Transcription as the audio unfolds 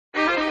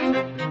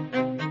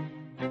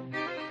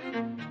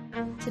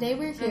Today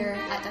we're here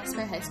at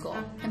Duxbury High School,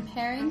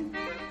 comparing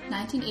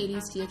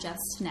 1980s DHS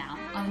to now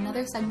on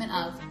another segment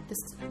of This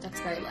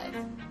Duxbury Life.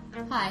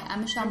 Hi,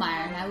 I'm Michelle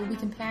Meier, and I will be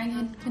comparing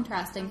and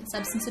contrasting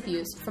substance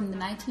abuse from the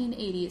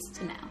 1980s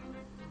to now.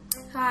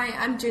 Hi,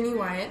 I'm Ginny,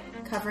 Wyatt,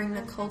 covering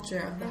the culture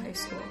of the high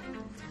school.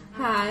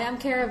 Hi, I'm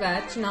Cara,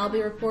 Vetsch, and I'll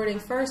be reporting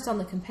first on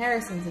the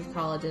comparisons of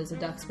colleges of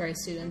Duxbury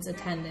students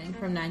attending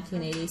from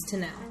 1980s to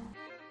now.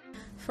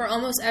 For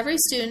almost every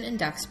student in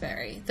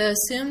Duxbury, the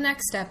assumed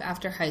next step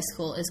after high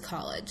school is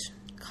college.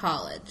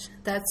 College,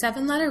 that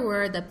 7-letter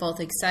word that both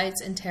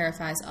excites and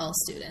terrifies all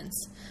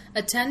students.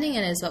 Attending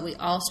it is what we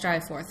all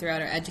strive for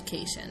throughout our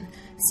education,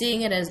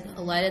 seeing it as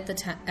a light at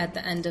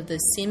the end of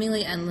this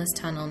seemingly endless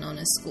tunnel known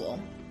as school.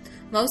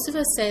 Most of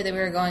us say that we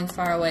are going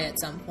far away at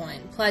some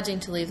point, pledging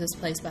to leave this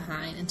place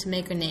behind and to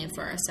make a name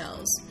for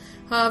ourselves.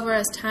 However,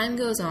 as time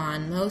goes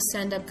on, most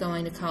end up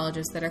going to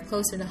colleges that are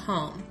closer to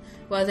home,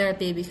 whether it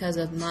be because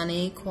of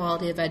money,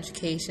 quality of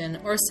education,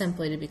 or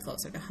simply to be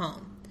closer to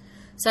home.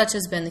 Such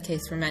has been the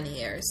case for many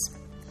years.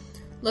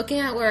 Looking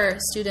at where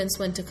students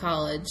went to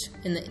college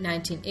in the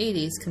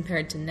 1980s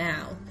compared to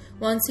now,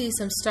 one sees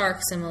some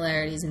stark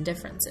similarities and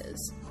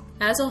differences.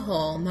 As a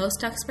whole, most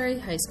Duxbury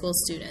High School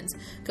students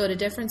go to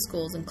different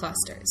schools and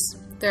clusters.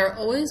 There are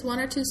always 1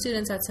 or 2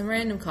 students at some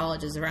random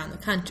colleges around the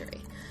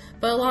country,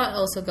 but a lot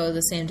also go to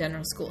the same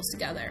general schools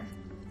together.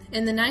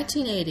 In the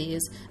 1980s,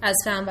 as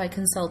found by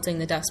consulting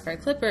the Duxbury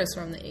Clippers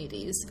from the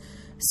 80s,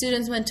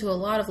 students went to a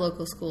lot of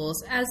local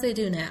schools, as they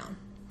do now.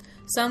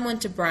 Some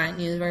went to Bryant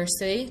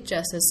University,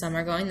 just as some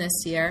are going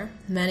this year.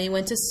 Many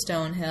went to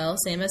Stonehill,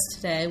 same as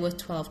today, with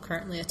 12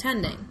 currently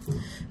attending.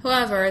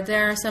 However,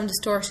 there are some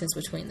distortions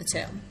between the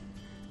two.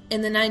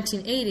 In the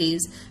 1980s,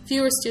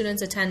 fewer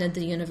students attended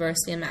the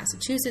University of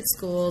Massachusetts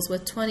schools,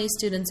 with 20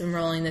 students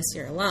enrolling this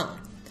year alone.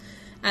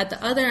 At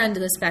the other end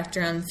of the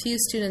spectrum, few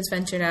students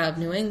ventured out of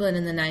New England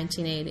in the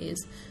 1980s,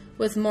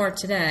 with more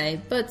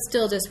today, but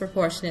still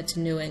disproportionate to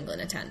New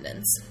England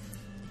attendance.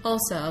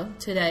 Also,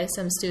 today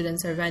some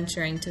students are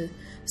venturing to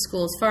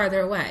schools farther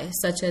away,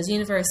 such as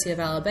University of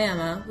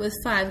Alabama, with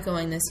 5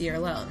 going this year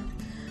alone.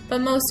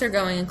 But most are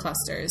going in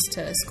clusters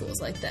to schools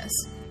like this.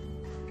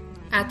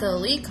 At the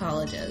elite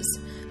colleges,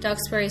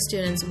 Duxbury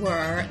students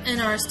were and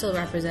are still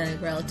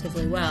represented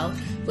relatively well,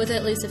 with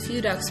at least a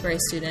few Duxbury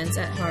students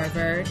at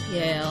Harvard,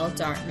 Yale,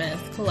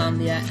 Dartmouth,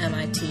 Columbia,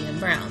 MIT, and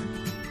Brown.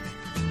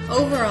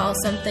 Overall,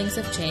 some things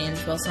have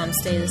changed while some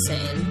stay the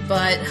same,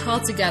 but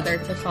altogether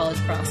the college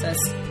process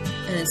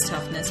and its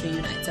toughness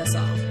reunites us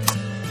all.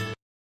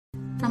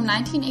 From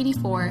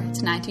 1984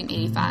 to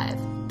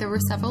 1985, there were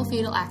several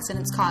fatal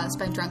accidents caused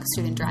by drunk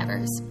student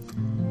drivers.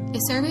 A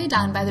survey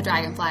done by the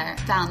Dragonflyer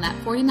found that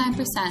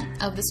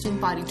 49% of the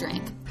student body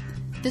drank.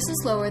 This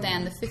is lower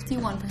than the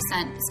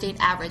 51% state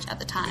average at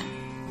the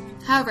time.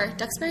 However,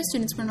 Duxbury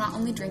students were not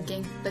only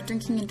drinking, but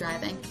drinking and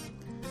driving.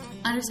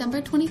 On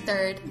December 23,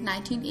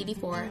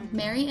 1984,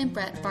 Mary and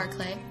Brett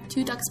Barclay,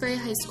 2 Duxbury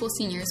High School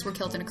seniors, were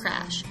killed in a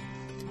crash.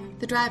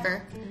 The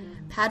driver,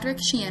 Patrick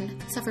Sheehan,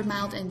 suffered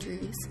mild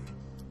injuries.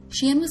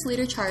 Sheehan was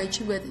later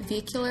charged with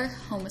vehicular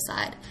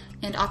homicide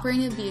and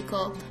operating a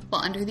vehicle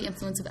while under the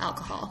influence of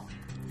alcohol.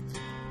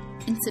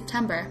 In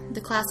September, the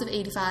class of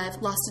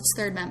 '85 lost its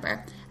 3rd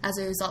member as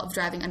a result of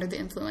driving under the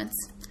influence.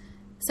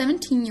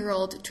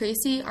 17-year-old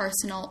Tracy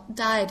Arsenal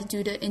died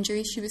due to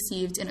injuries she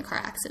received in a car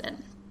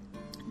accident.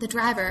 The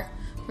driver,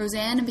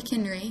 Roseanne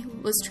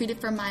McHenry, was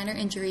treated for minor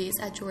injuries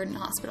at Jordan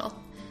Hospital.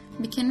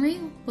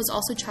 McHenry was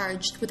also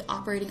charged with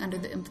operating under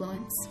the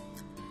influence.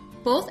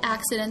 Both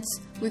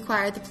accidents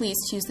required the police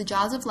to use the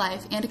jaws of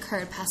life and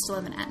occurred past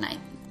 11 at night.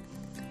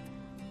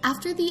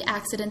 After the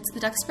accidents, the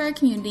Duxbury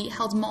community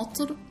held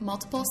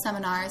multiple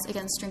seminars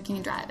against drinking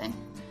and driving.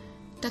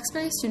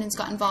 Duxbury students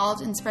got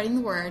involved in spreading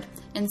the word,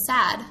 and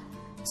SAD,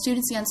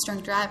 Students Against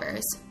Drunk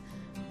Drivers,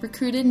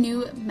 recruited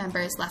new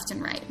members left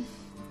and right.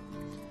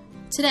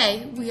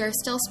 Today, we are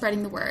still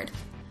spreading the word.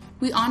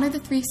 We honor the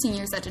 3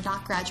 seniors that did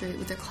not graduate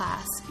with their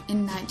class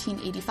in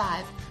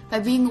 1985 by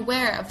being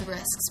aware of the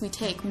risks we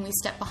take when we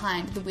step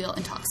behind the wheel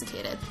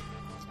intoxicated.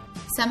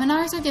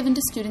 Seminars are given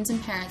to students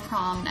and parents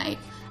prom night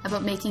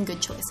about making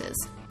good choices.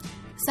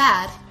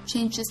 SAD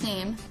changed its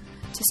name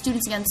to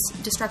Students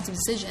Against Destructive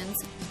Decisions,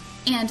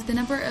 and the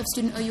number of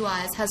student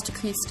OUIs has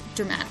decreased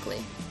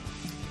dramatically.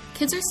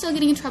 Kids are still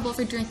getting in trouble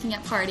for drinking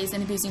at parties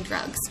and abusing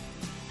drugs.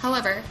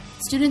 However,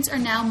 students are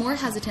now more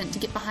hesitant to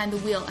get behind the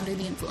wheel under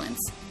the influence.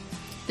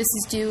 This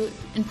is due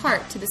in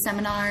part to the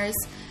seminars,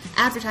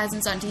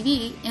 advertisements on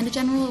TV, and a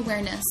general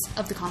awareness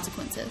of the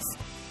consequences.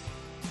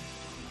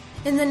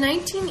 In the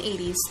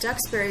 1980s,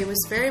 Duxbury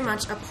was very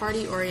much a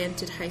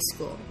party-oriented high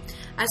school.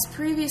 As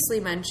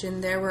previously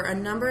mentioned, there were a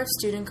number of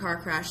student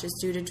car crashes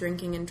due to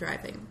drinking and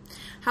driving.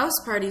 House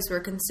parties were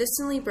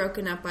consistently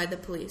broken up by the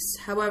police.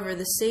 However,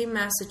 the same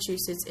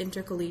Massachusetts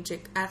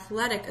Intercollegiate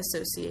Athletic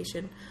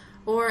Association,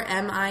 or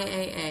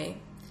MIAA,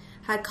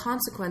 had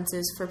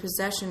consequences for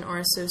possession or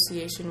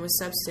association with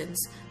substance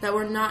that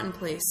were not in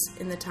place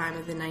in the time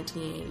of the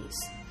 1980s.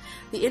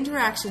 The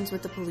interactions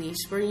with the police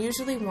were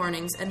usually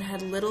warnings and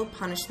had little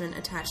punishment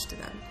attached to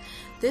them.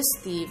 This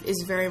theme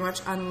is very much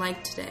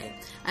unlike today,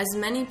 as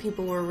many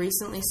people were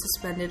recently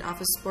suspended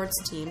off of sports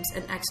teams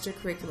and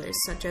extracurriculars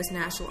such as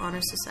National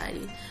Honor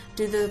Society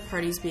due to the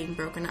parties being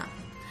broken up.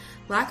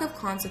 Lack of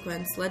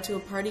consequence led to a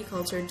party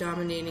culture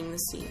dominating the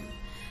scene.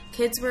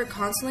 Kids were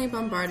constantly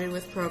bombarded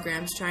with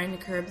programs trying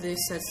to curb the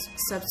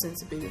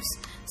substance abuse,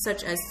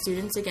 such as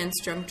Students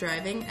Against Drunk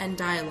Driving and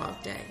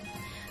Dialogue Day.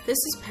 This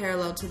is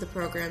parallel to the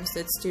programs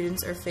that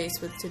students are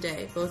faced with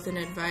today, both in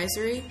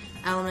advisory,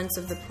 elements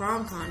of the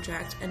prom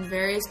contract, and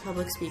various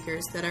public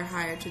speakers that are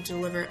hired to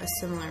deliver a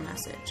similar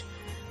message.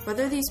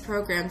 Whether these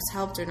programs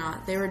helped or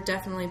not, they were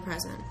definitely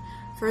present.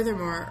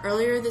 Furthermore,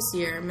 earlier this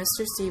year,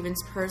 Mr.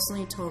 Stevens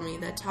personally told me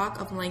that talk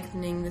of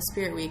lengthening the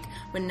Spirit Week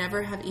would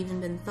never have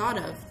even been thought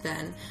of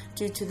then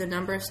due to the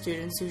number of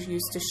students who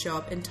used to show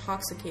up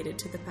intoxicated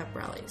to the pep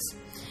rallies.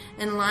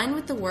 In line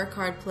with the work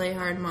hard, play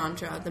hard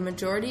mantra, the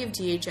majority of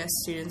DHS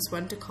students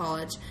went to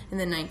college in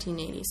the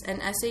 1980s, and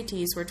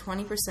SATs were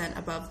 20%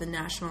 above the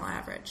national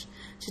average.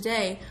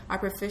 Today, our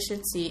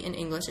proficiency in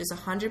English is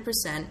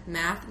 100%,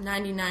 math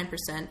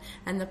 99%,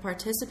 and the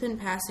participant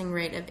passing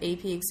rate of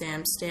AP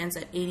exams stands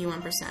at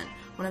 81%,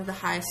 one of the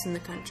highest in the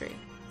country.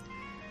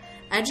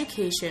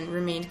 Education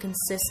remained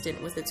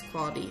consistent with its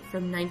quality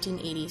from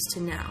 1980s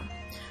to now.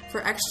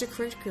 For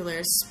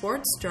extracurriculars,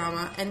 sports,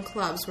 drama, and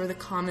clubs were the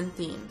common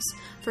themes.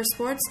 For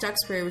sports,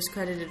 Duxbury was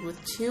credited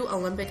with 2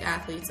 Olympic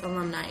athletes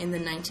alumni in the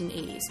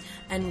 1980s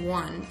and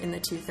 1 in the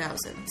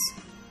 2000s.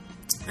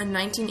 In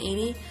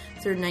 1980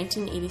 through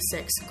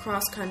 1986,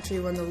 cross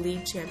country won the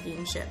league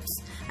championships,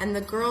 and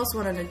the girls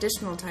won an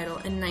additional title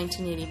in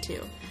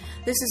 1982.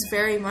 This is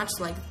very much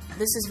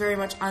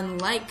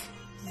unlike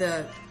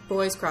the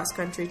boys cross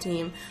country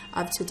team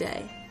of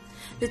today.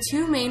 The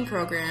 2 main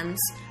programs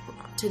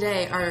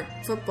today are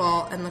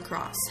football and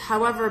lacrosse.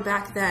 However,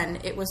 back then,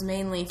 it was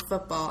mainly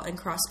football and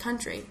cross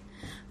country.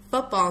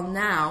 Football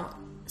now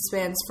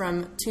spans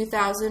from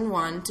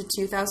 2001 to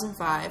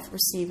 2005,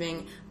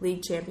 receiving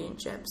league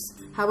championships.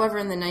 However,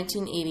 in the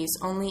 1980s,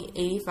 only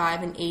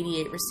 85 and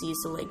 88 received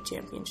the league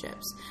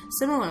championships.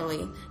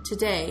 Similarly,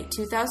 today,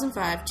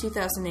 2005,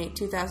 2008,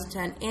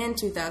 2010, and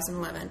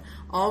 2011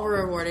 all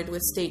were awarded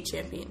with state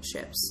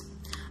championships.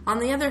 On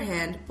the other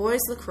hand, boys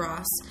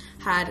lacrosse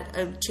had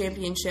a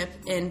championship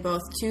in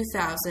both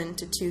 2000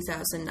 to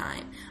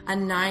 2009, a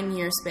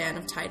 9-year span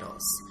of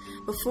titles.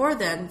 Before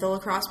then, the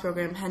lacrosse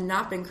program had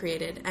not been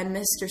created, and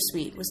Mr.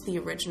 Sweet was the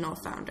original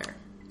founder.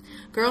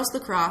 Girls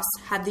lacrosse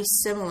had the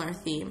similar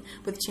theme,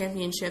 with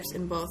championships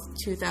in both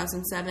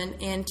 2007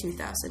 and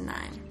 2009.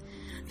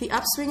 The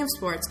upswing of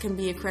sports can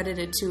be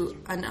accredited to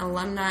an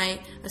alumni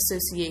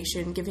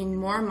association giving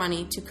more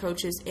money to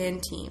coaches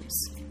and teams.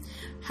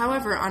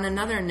 However, on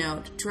another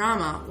note,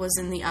 drama was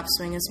in the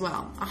upswing as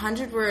well.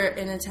 100 were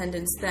in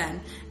attendance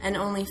then, and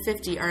only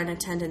 50 are in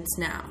attendance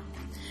now.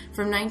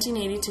 From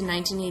 1980 to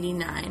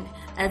 1989,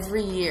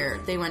 every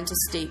year they went to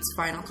state's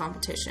final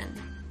competition.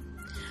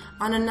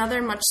 On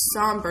another much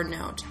somber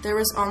note, there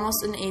was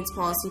almost an AIDS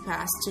policy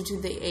passed due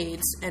to the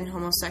AIDS and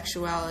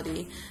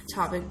homosexuality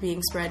topic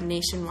being spread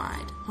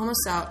nationwide.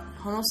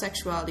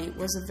 Homosexuality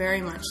was a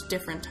very much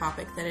different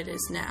topic than it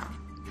is now.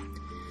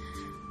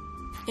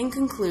 In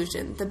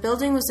conclusion, the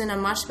building was in a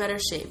much better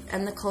shape,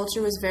 and the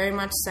culture was very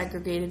much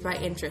segregated by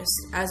interest,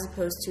 as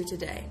opposed to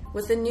today.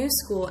 With a new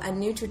school and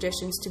new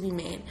traditions to be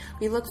made,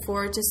 we look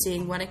forward to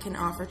seeing what it can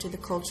offer to the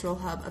cultural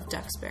hub of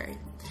Duxbury.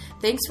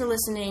 Thanks for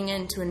listening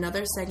in to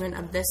another segment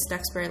of This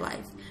Duxbury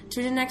Life.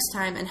 Tune in next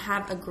time and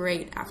have a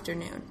great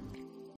afternoon.